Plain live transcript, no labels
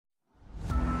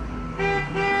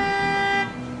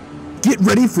Get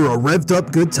ready for a revved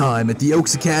up good time at the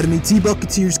Oaks Academy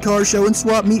T-Bucketeers Car Show and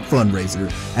Swap Meet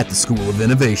fundraiser at the School of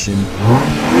Innovation.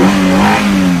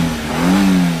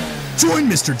 Join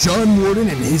Mr. John Warden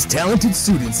and his talented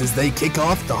students as they kick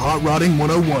off the Hot Rodding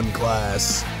 101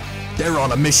 class. They're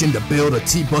on a mission to build a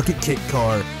T-Bucket kit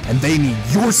car, and they need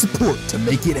your support to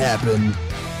make it happen.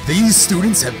 These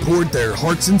students have poured their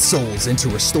hearts and souls into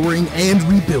restoring and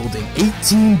rebuilding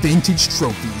 18 vintage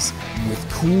trophies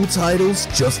with cool titles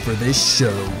just for this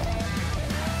show.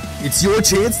 It's your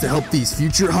chance to help these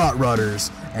future hot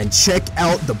rodders and check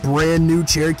out the brand new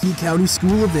Cherokee County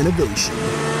School of Innovation.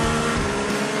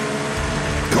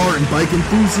 Car and bike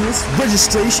enthusiasts,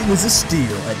 registration is a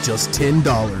steal at just $10.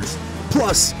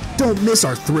 Plus, don't miss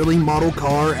our thrilling model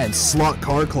car and slot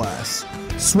car class.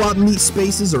 Swap meet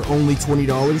spaces are only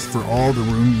 $20 for all the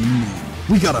room you need.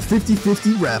 We got a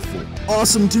 50-50 raffle,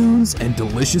 awesome tunes, and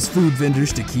delicious food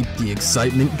vendors to keep the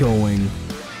excitement going.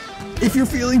 If you're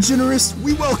feeling generous,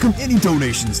 we welcome any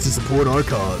donations to support our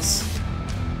cause.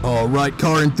 Alright,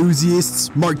 car enthusiasts,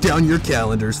 mark down your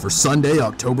calendars for Sunday,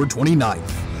 October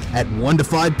 29th at 1 to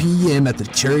 5 p.m. at the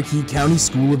Cherokee County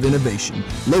School of Innovation,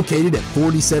 located at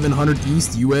 4700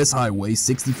 East US Highway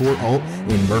 64 Alt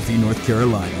in Murphy, North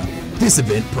Carolina. This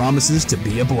event promises to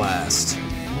be a blast.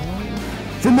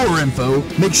 For more info,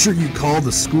 make sure you call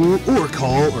the school or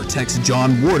call or text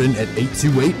John Warden at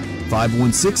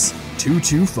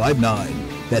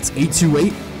 828-516-2259. That's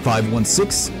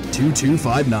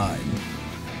 828-516-2259.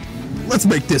 Let's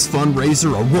make this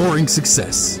fundraiser a roaring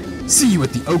success. See you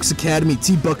at the Oaks Academy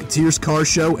T-Bucketeers Car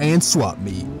Show and Swap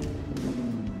Meet.